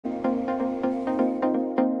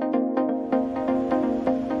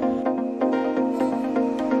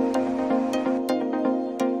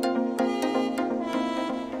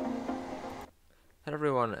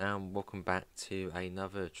to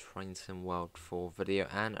another Train Sim World 4 video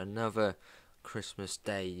and another Christmas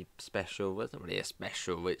Day special. Well, it's not really a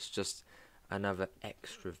special, it's just another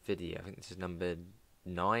extra video. I think this is number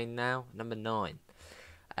 9 now, number 9.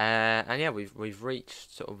 And yeah, we've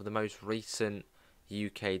reached sort of the most recent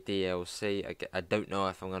UK DLC. I don't know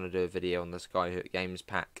if I'm going to do a video on the Skyhook Games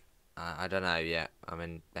pack. I don't know yet. I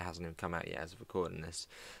mean, it hasn't even come out yet as of recording this.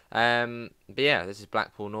 But yeah, this is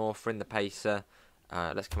Blackpool North. We're in the Pacer.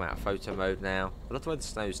 Let's come out of photo mode now. I love the way the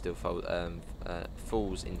snow still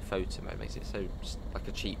falls in photo mode. Makes it so like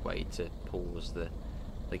a cheap way to pause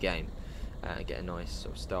the game. Get a nice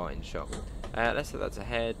sort of starting shot. Let's set that to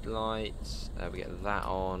headlights. We get that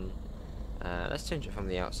on. Let's change it from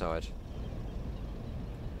the outside.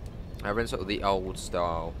 We're in sort of the old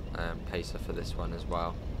style Pacer for this one as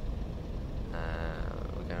well.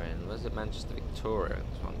 We're going, where's it, Manchester Victoria?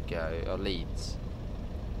 This one go, oh, Leeds.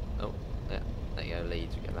 Oh, yeah, there you go,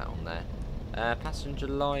 Leeds, we get that on there. Passenger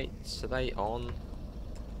lights, are they on?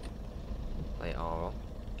 They are on,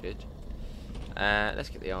 good. Let's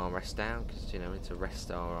get the armrest down, because, you know, we need to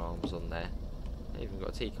rest our arms on there. Even got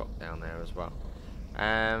a teacup down there as well.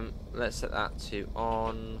 Let's set that to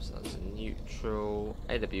on, so that's a neutral.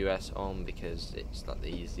 AWS on, because it's like the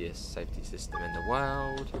easiest safety system in the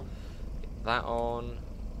world. Get that on.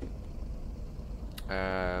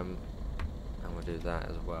 And we'll do that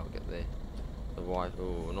as well. Get the Wi-Fi.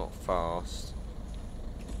 Oh, not fast.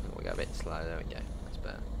 We'll go a bit slow. There we go. That's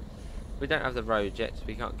better. We don't have the road yet, so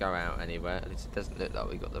we can't go out anywhere. At least it doesn't look like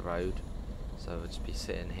we got the road. So we'll just be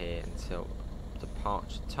sitting here until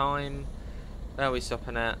departure time. Where are we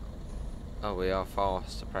stopping at? Oh, we are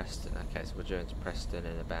fast to Preston. Okay, so we're going to Preston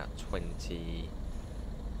in about 20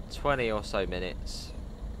 or so minutes.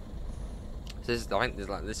 So this is, I think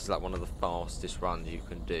this is like one of the fastest runs you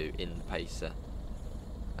can do in the Pacer.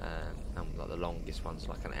 And like the longest one's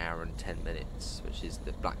like an hour and 10 minutes, which is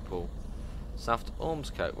the Blackpool South to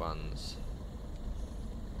Ormscote ones.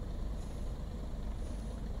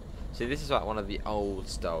 See, this is like one of the old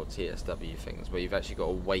style TSW things where you've actually got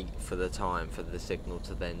to wait for the time for the signal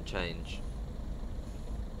to then change.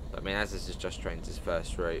 But I mean, as this is Just Trains'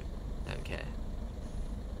 first route, I don't care.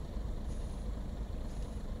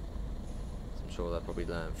 I'm sure they'll probably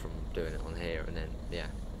learn from doing it on here, and then, yeah.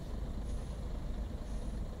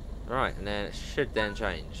 Right, and then it should then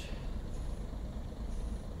change.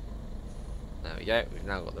 There we go, we've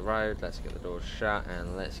now got the road. Let's get the doors shut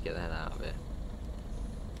and let's get the hell out of here.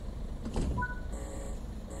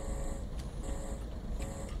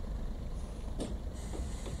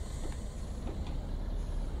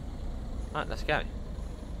 Right, let's go.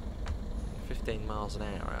 15 miles an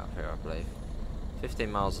hour out here, I believe.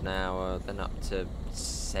 15 miles an hour, then up to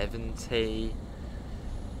 70,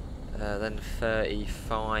 then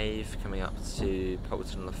 35, coming up to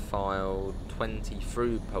Poulton Le Fylde, 20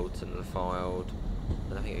 through Poulton Le Fylde,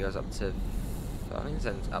 and I think it goes up to, I think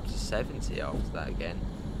it's up to 70 after that again.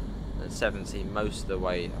 And 70 most of the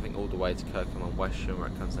way, I think all the way to Kirkham and Wesham, where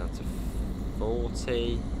it comes down to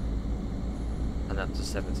 40, and up to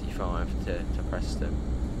 75 to Preston.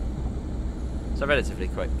 So relatively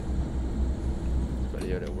quick. Let's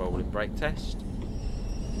do a little rolling brake test.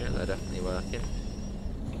 Yeah, they're definitely working.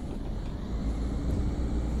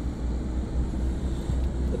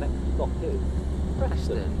 The next stop is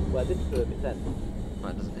Preston, where this service ends.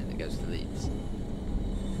 Well, it doesn't mean it goes to Leeds.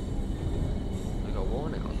 We got a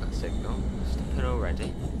warning on that signal. Stopping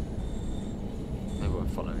already. Maybe we're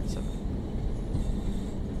following something.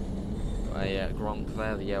 Got a Gronk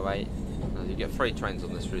there, the 08. You get 3 trains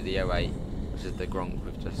on this route, the 08, which is the Gronk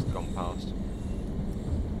we've just gone past.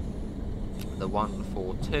 The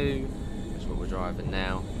 142, which is what we're driving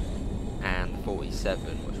now, and the 47,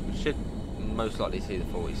 which we should most likely see the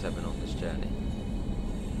 47 on this journey.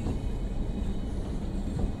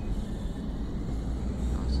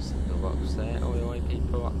 That's a signal box there, all the way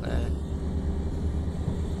people up there.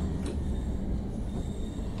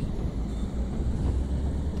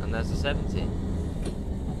 And there's the 70.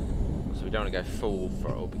 So we don't want to go full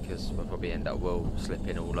throttle because we'll probably end up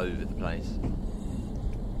slipping all over the place.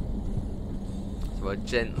 So we'll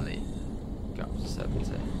gently go up to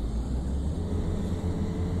 70.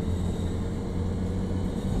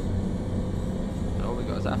 All we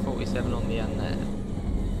got is that 47 on the end there.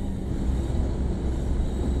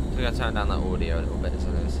 So we're going to turn down that audio a little bit,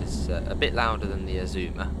 so this is a bit louder than the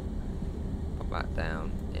Azuma. Pop that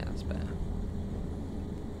down, yeah, that's better.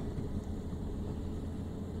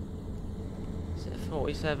 Is it a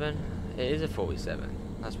 47? It is a 47.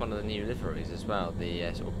 That's one of the new liveries as well,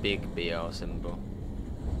 the sort of big BR symbol.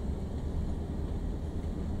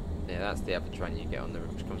 Yeah, that's the other train you get on the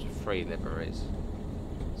route, which comes with 3 liveries.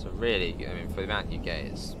 So really, I mean, for the amount you get,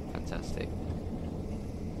 it's fantastic.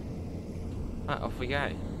 Right, off we go.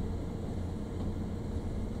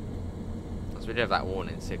 So we do have that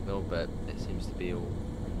warning signal, but it seems to be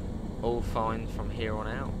all fine from here on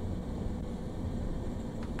out.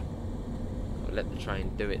 We'll let the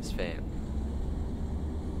train do its thing.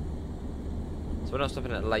 So we're not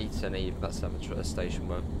stopping at Leighton either. That's the station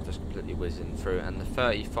we're just completely whizzing through. And the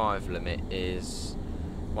 35 limit is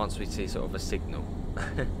once we see sort of a signal.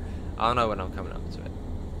 I'll know when I'm coming up to it.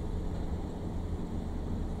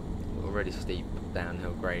 Already steep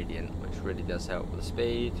downhill gradient, which really does help with the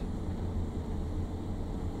speed.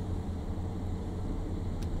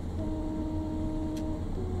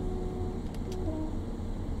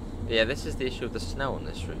 But yeah, this is the issue of the snow on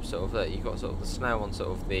this route. Sort of that you've got sort of the snow on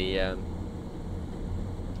sort of the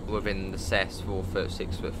within the cess, 4 foot,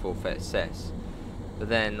 6 foot, 4 foot cess. But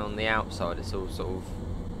then on the outside, it's all sort of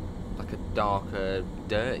like a darker,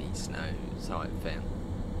 dirty snow type thing.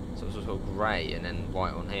 So it's sort of grey and then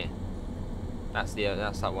white on here. That's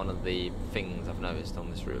like one of the things I've noticed on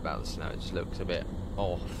this route about the snow. It just looks a bit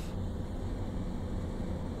off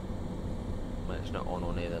when it's not on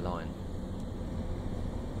or near the line.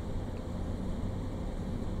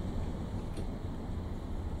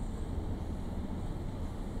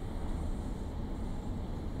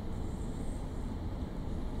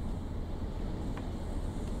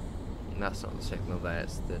 That's not the signal there,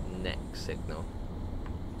 it's the next signal.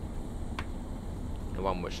 The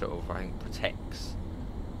one which sort of, I think, protects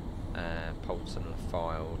Preston and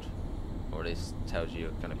Filed, or at least tells you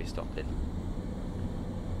you're going to be stopping.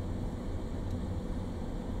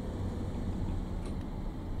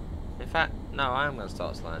 In fact, no, I am going to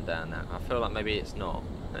start slowing down now. I feel like maybe it's not.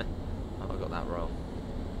 Oh, I got that wrong.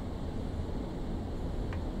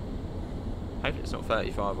 Hopefully it's not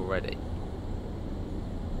 35 already.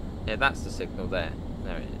 Yeah, that's the signal there.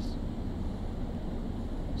 There it is.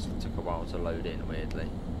 Just took a while to load in, weirdly.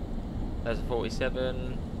 There's a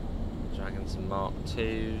 47. Dragging some Mark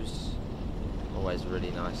 2s. Always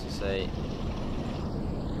really nice to see.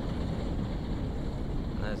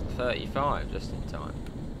 And there's the 35, just in time.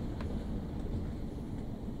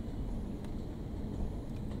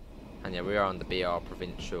 And yeah, we are on the BR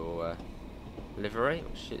Provincial livery,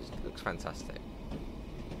 which looks fantastic.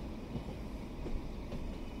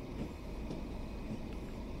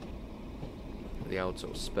 The old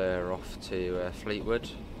sort of spur off to Fleetwood,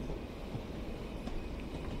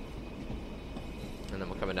 and then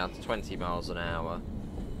we're coming down to 20 miles an hour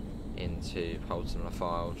into Preston and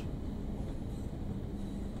Filed.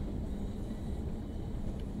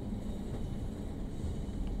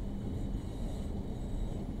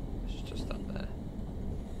 It's just up there.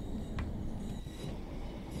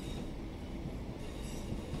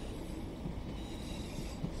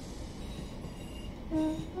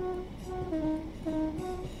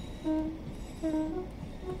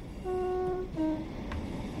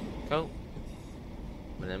 Cool.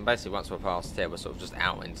 And then basically once we're past here, we're sort of just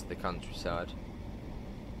out into the countryside.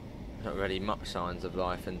 Not really much signs of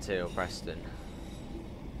life until Preston.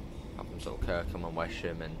 Up from sort of Kirkham and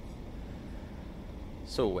Wesham and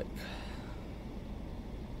Salwick.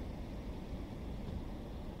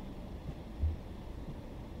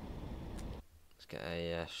 Let's get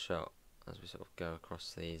a shot as we sort of go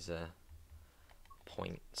across these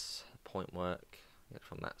points. Point work. Get it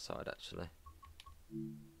from that side actually.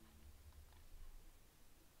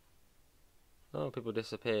 Oh, people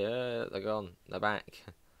disappear. They're gone. They're back.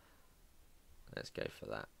 Let's go for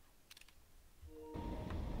that.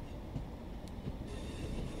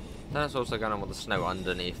 That's also going on with the snow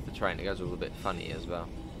underneath the train. It goes all a bit funny as well.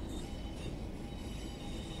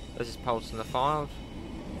 This is Preston and Filed.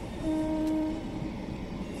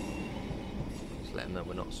 Just let them know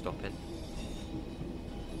we're not stopping.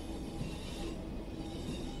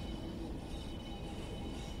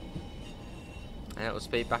 And it will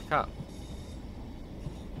speed back up.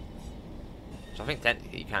 So I think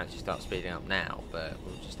technically you can actually start speeding up now, but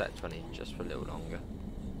we'll just let 20 just for a little longer.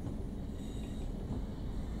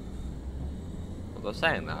 Although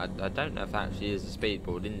saying that, I don't know if that actually is a speed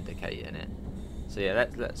board indicating it. So yeah,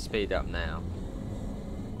 let's speed up now.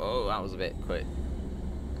 Oh, that was a bit quick.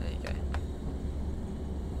 There you go.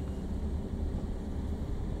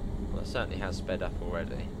 Well, it certainly has sped up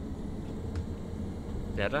already.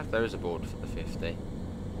 Yeah, I don't know if there is a board for the 50. I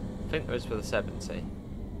think there is for the 70.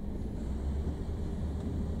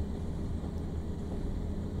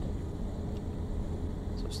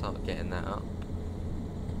 So we'll start getting that up.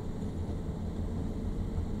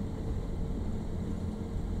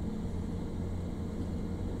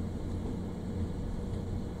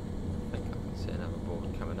 I think I can see another board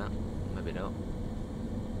coming up. Maybe not.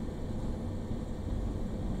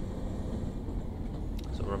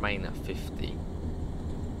 remain at 50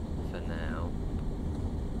 for now.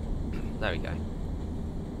 There we go.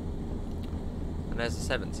 And there's the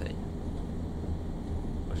 70,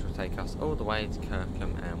 which will take us all the way to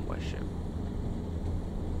Kirkham and Wesham.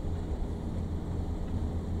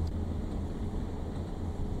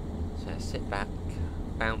 So sit back,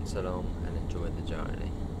 bounce along and enjoy the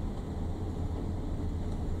journey.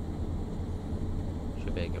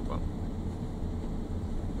 Should be a good one.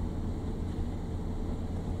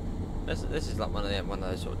 This is like one of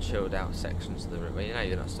those sort of chilled out sections of the route where you know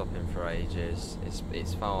you're not stopping for ages.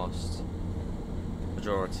 It's fast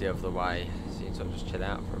majority of the way, so you can sort of just chill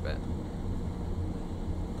out for a bit.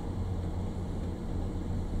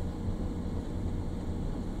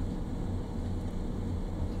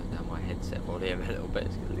 Turn down my headset volume a little bit.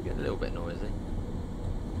 It's going to get a little bit noisy.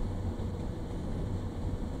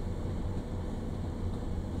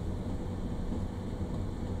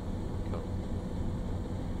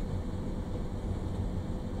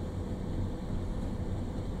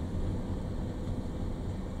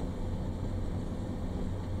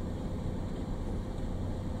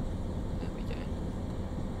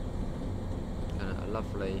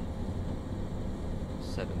 Lovely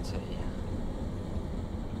 70 and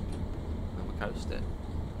we'll coast it.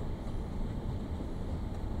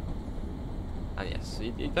 And yes, so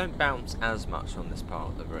you don't bounce as much on this part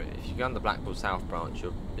of the route. If you go on the Blackpool South branch,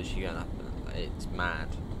 you're literally going up, it's mad.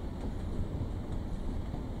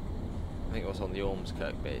 I think also on the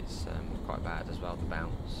Ormskirk bit it's quite bad as well, the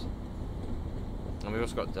bounce. And we've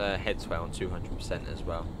also got head swell on 200% as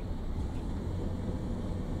well.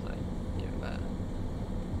 So, even better.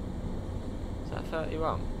 Is that a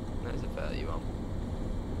 31? That is a 31.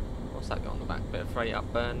 What's that got on the back bit? Freight up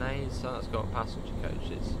Bernays, so that's got passenger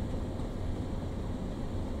coaches.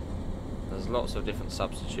 There's lots of different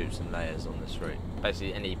substitutes and layers on this route.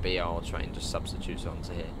 Basically any BR train just substitutes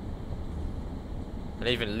onto here. And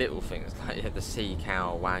even little things like the Sea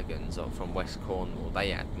Cow wagons from West Cornwall,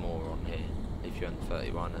 they add more on here if you're on the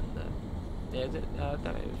 31 and yeah, I don't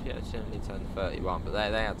know if you actually only turn 31, but they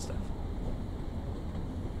add stuff.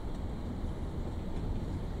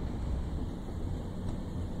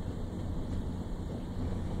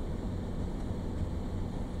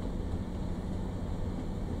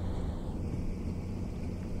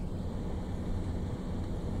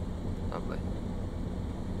 Lovely.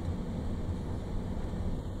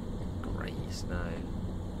 Grey snow.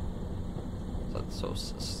 So the sort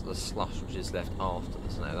of the slush which is left after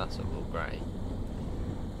the snow, that's all grey.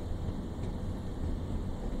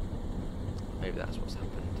 Maybe that's what's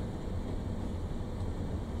happened.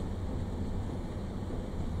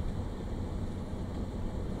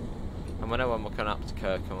 And whenever we're coming up to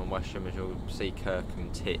Kirkham and Wesham, as you'll see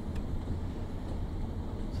Kirkham tip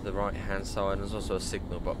to the right hand side, and there's also a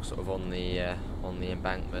signal box sort of on the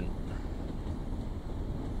embankment.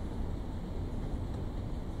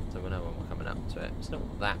 So whenever we're coming up to it, it's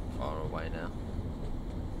not that far away now.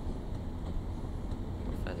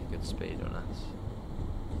 Got fairly good speed on us.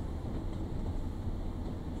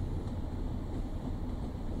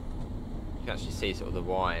 You can actually see sort of the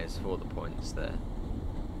wires for the points there.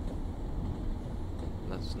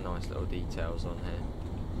 That's nice little details on here.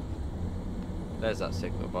 There's that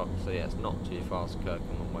signal box, so yeah, it's not too fast Kirkham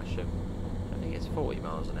and Wesham. I think it's 40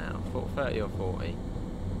 miles an hour, 30 or 40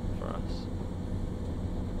 for us.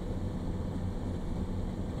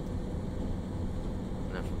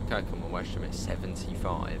 And then from Kirkham and Wesham it's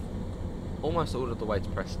 75. Almost all of the way to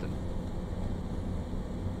Preston.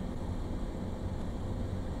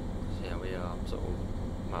 So yeah, we are sort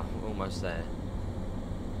of, well, almost there.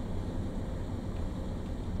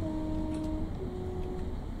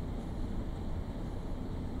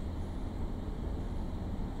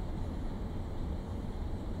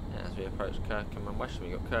 As we approach Kirkham and Wesham,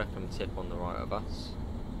 we've got Kirkham tip on the right of us.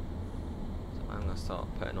 So I'm going to start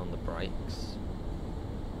putting on the brakes.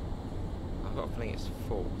 I've got a feeling it's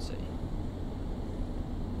 40.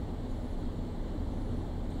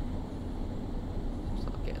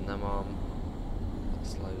 Start getting them on. It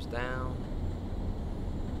slows down.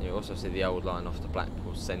 And you also see the old line off to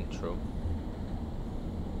Blackpool Central.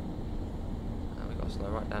 And we've got to slow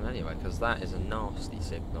right down anyway, because that is a nasty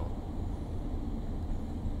signal.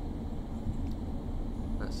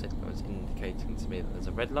 That signal is indicating to me that there's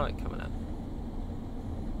a red light coming up.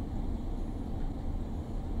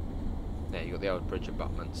 Yeah, you've got the old bridge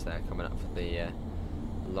abutments there coming up for the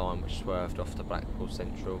line which swerved off to Blackpool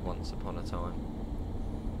Central once upon a time.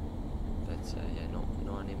 But yeah,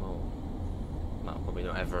 not anymore. Well, probably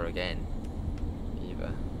not ever again,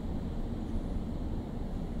 either.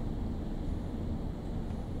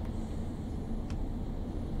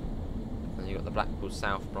 And you've got the Blackpool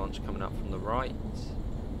South branch coming up from the right,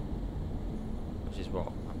 which is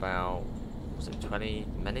what, about, was it 20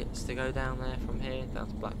 minutes to go down there from here, down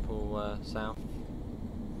to Blackpool South?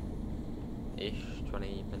 Ish,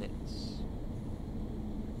 20 minutes.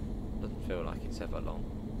 Doesn't feel like it's ever long.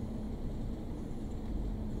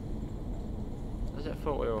 Is it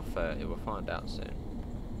 40 or 30? We'll find out soon.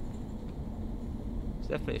 It's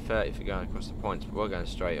definitely 30 for going across the points, but we're going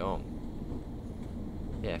straight on.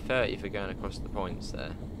 Yeah, 30 for going across the points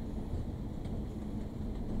there.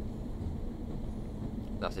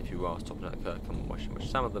 That's if you are stopping at Kirkham and Washington, which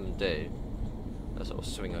some of them do. They'll sort of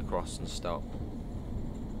swing across and stop.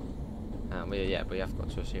 We have got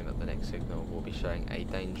to assume that the next signal will be showing a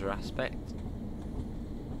danger aspect.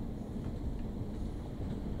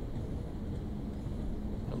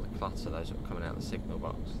 Got the clutter, those that are coming out of the signal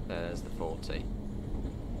box. There's the 40.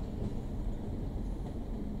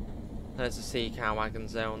 There's the sea cow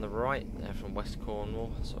wagons there on the right. They're from West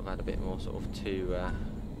Cornwall. Sort of add a bit more sort of to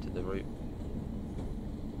the route.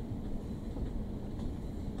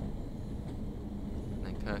 And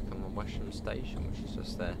then Kirkham and Wesham Station, which is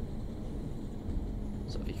just there.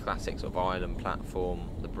 Sort of the classic sort of island platform,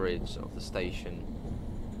 the bridge, sort of the station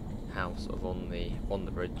house sort of on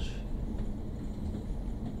the bridge.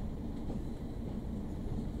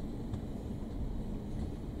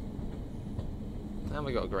 And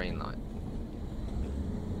we got a green light.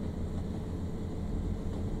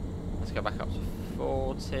 Let's go back up to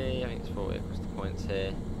 40. I think it's 40 across the points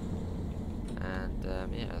here. And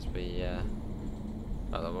yeah, as we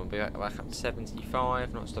we'll be back up to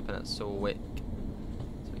 75. Not stopping at Salwick.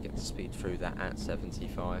 Get the speed through that at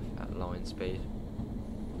 75 at line speed.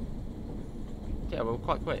 Yeah, we're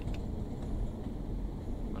quite quick.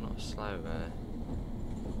 We're not slow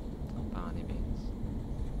by any means.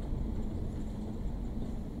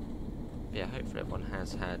 But yeah, hopefully everyone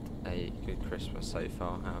has had a good Christmas so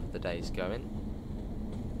far, how the day's going.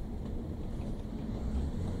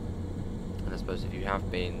 And I suppose if you have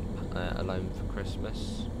been alone for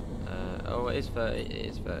Christmas, oh, it is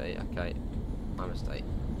 30, okay, my mistake.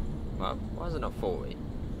 Well, why is it not 40?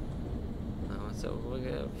 Oh, so we're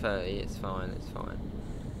going 30, it's fine.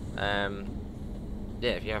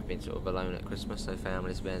 Yeah, if you have been sort of alone at Christmas, so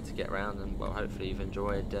families been able to get around, and well, hopefully you've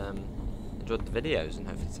enjoyed the videos, and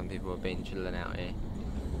hopefully some people have been chilling out here,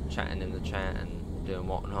 chatting in the chat and doing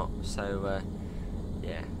whatnot. So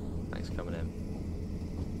yeah, thanks for coming in.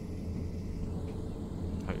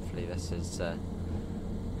 Hopefully this has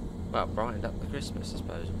well, brightened up the Christmas, I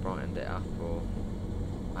suppose, and brightened it up, or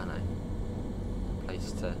I don't know,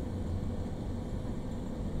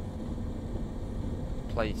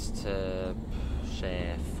 place to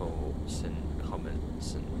share thoughts and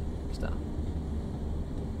comments and stuff.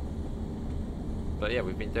 But yeah,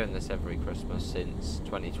 we've been doing this every Christmas since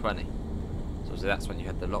 2020. So obviously that's when you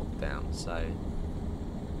had the lockdown. So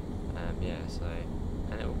yeah,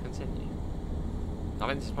 and it will continue. I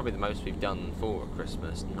think this is probably the most we've done for a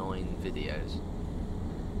Christmas. 9 videos.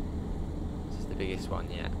 This is the biggest one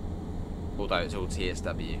yet. Although it's all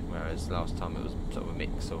TSW, whereas last time it was sort of a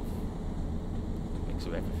mix of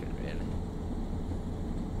everything, really.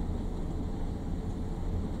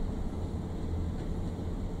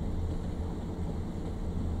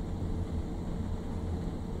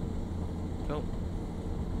 Cool.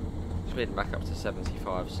 Speeding back up to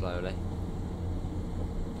 75 slowly.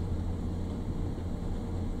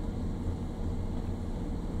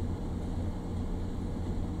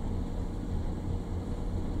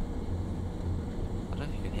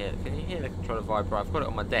 Can you hear the controller vibrate? I've got it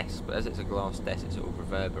on my desk, but as it's a glass desk, it's sort of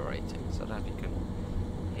reverberating, so I don't know if you can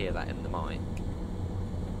hear that in the mic.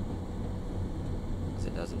 As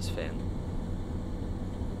it does its thing.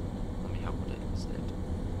 Let me hold it instead.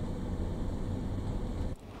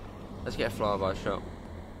 Let's get a flyby shot.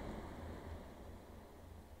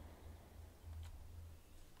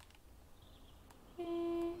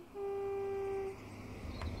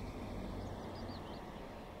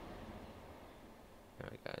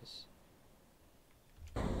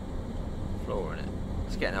 Floor in it.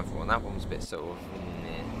 Let's get another one. That one's a bit sort of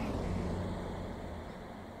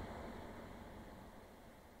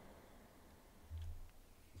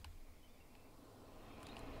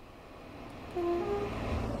There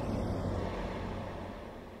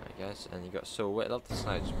you go. And you got Salwick. I love the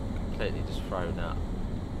snow just completely just thrown up.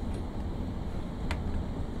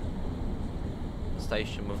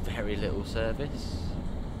 Station with very little service.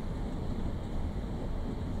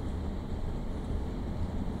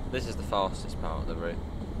 This is the fastest part of the route.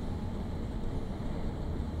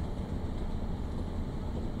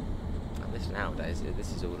 And this nowadays,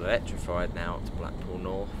 this is all electrified now up to Blackpool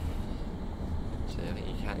North. So I think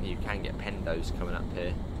you can get pendos coming up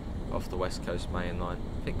here off the West Coast main line.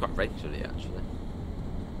 I think quite regularly actually.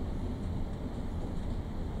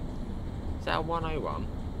 Is that a 101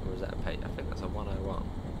 or is that a page? I think that's a 101.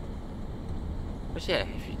 But yeah,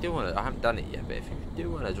 if you do want to, I haven't done it yet, but if you do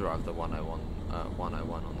want to drive the 101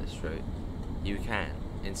 on this route, you can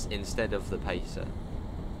instead of the Pacer,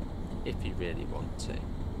 if you really want to.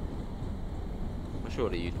 Well,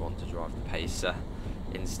 surely you'd want to drive the Pacer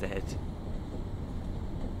instead.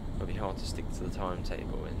 It'll be hard to stick to the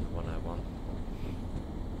timetable in the 101.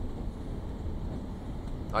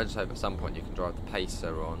 I just hope at some point you can drive the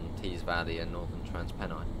Pacer on Tees Valley and Northern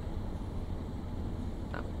Transpennine.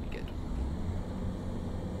 That would be good.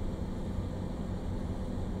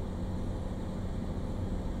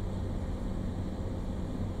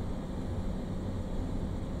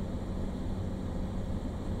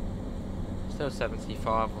 Still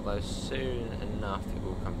 75, although soon enough it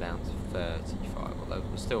will come down to 35, although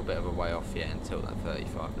we're still a bit of a way off yet until that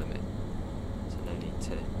 35 limit. So no need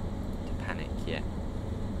to panic yet.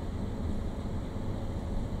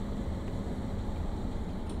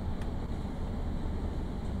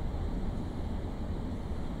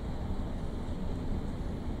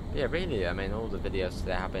 Yeah, really, I mean, all the videos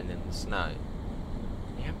today have been in the snow.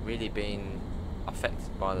 You haven't really been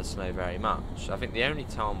affected by the snow very much. I think the only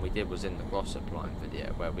time we did was in the Glossop line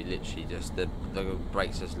video, where we literally just, the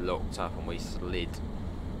brakes just locked up and we slid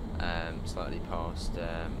slightly past,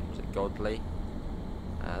 was it Godley?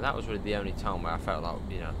 That was really the only time where I felt like,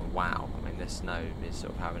 you know, wow, I mean, the snow is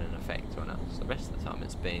sort of having an effect on us. The rest of the time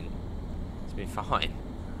it's been fine.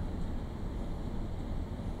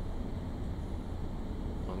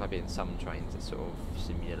 Maybe in some trains it's sort of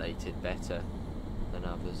simulated better than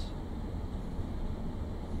others.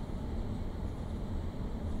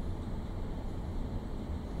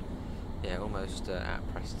 Yeah, almost at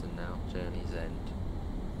Preston now, journey's end.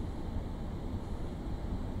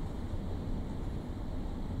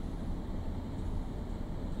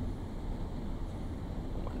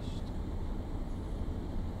 Almost.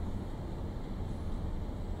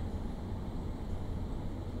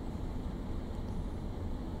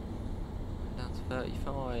 Down to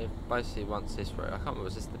 35. Basically, once this road, I can't remember,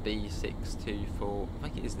 was this the B624? I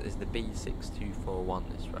think it is the B6241,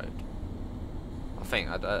 this road. I think,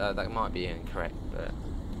 that might be incorrect, but... The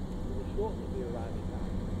short that we arrived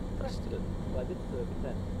at Preston, where this service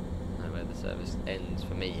ends. No, where the service ends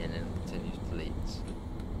for me and then continues to Leeds.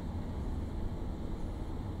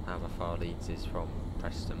 However far Leeds is from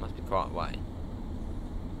Preston, must be quite a way.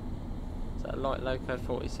 Is that a light loco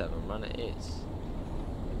 47 run? It is.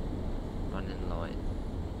 Running light.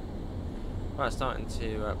 Right, starting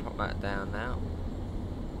to pop that down now.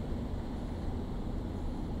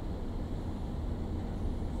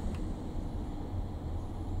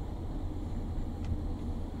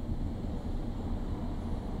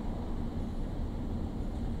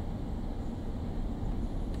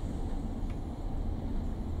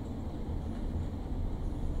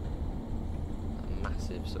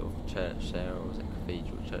 Massive sort of church there, or was it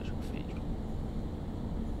cathedral? Church or cathedral?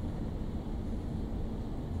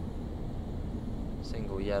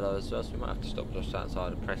 Single yellow as well, so we might have to stop just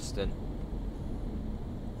outside of Preston.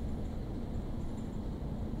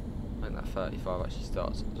 I think that 35 actually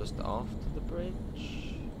starts just after the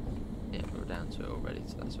bridge. Yeah, we're down to it already,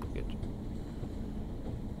 so that's all good.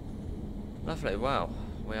 Lovely, well,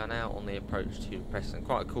 we are now on the approach to Preston.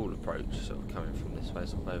 Quite a cool approach, sort of coming from this way,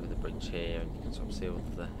 sort of over the bridge here, and you can sort of see all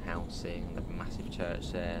of the housing, the massive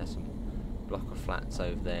church there, some block of flats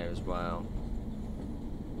over there as well.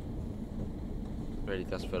 Really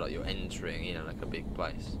does feel like you're entering, you know, like a big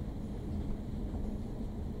place.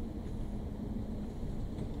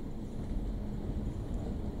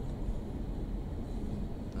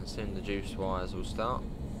 And soon the juice wires will start.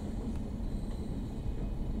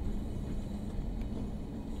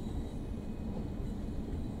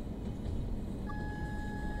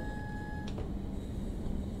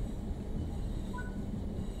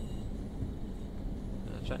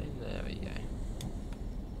 There we go.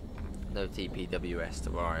 No TPWS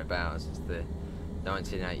to worry about, it's the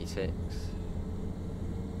 1986.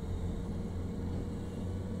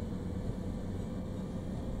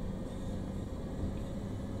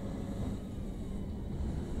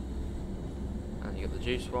 And you got the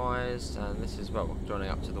juice wires, and this is, well, we're joining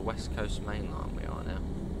up to the West Coast main line we are now.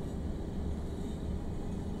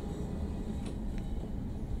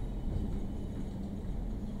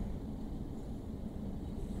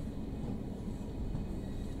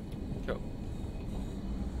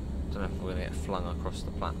 Don't know if we're going to get flung across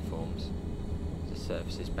the platforms. The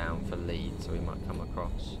service is bound for Leeds, so we might come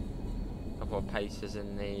across a couple of Pacers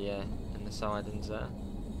in the the sidings there.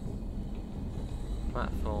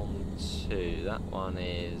 Platform 2, that one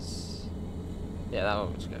is... Yeah, that one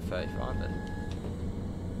will just go 35 then.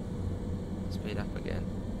 Speed up again.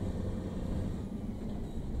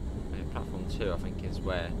 Okay, platform 2 I think is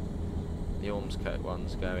where the Ormskirk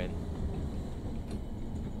one's going.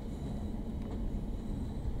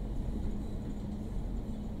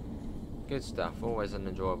 Good stuff, always an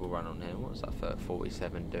enjoyable run on here. What's that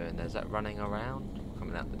 47 doing? There's that running around,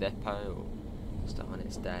 coming out the depot, or starting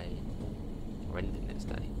its day, or ending its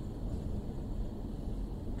day.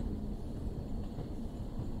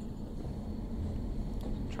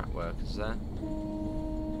 Track workers there.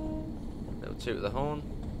 Little toot of the horn.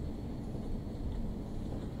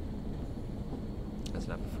 There's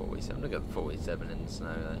another 47. Look at the 47 in the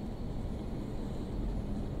snow there.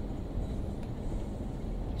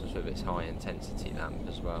 With its high intensity lamp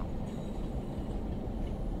as well.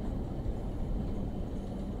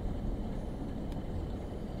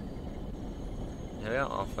 Here we are,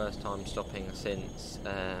 our first time stopping since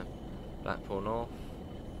Blackpool North.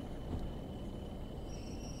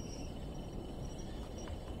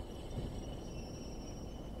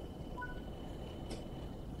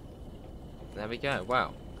 There we go.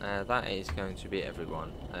 Well, that is going to be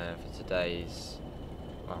everyone for today's.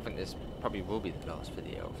 Well, I think this probably will be the last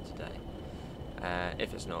video of today.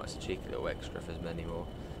 If it's not, it's a cheeky little extra if there's many more.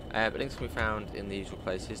 But links can be found in the usual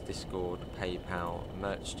places: Discord, PayPal,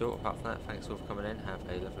 merch store. Apart from that, thanks all for coming in. Have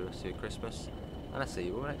a lovely rest of your Christmas, and I'll see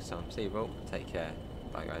you all next time. See you all. Take care.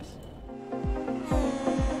 Bye, guys.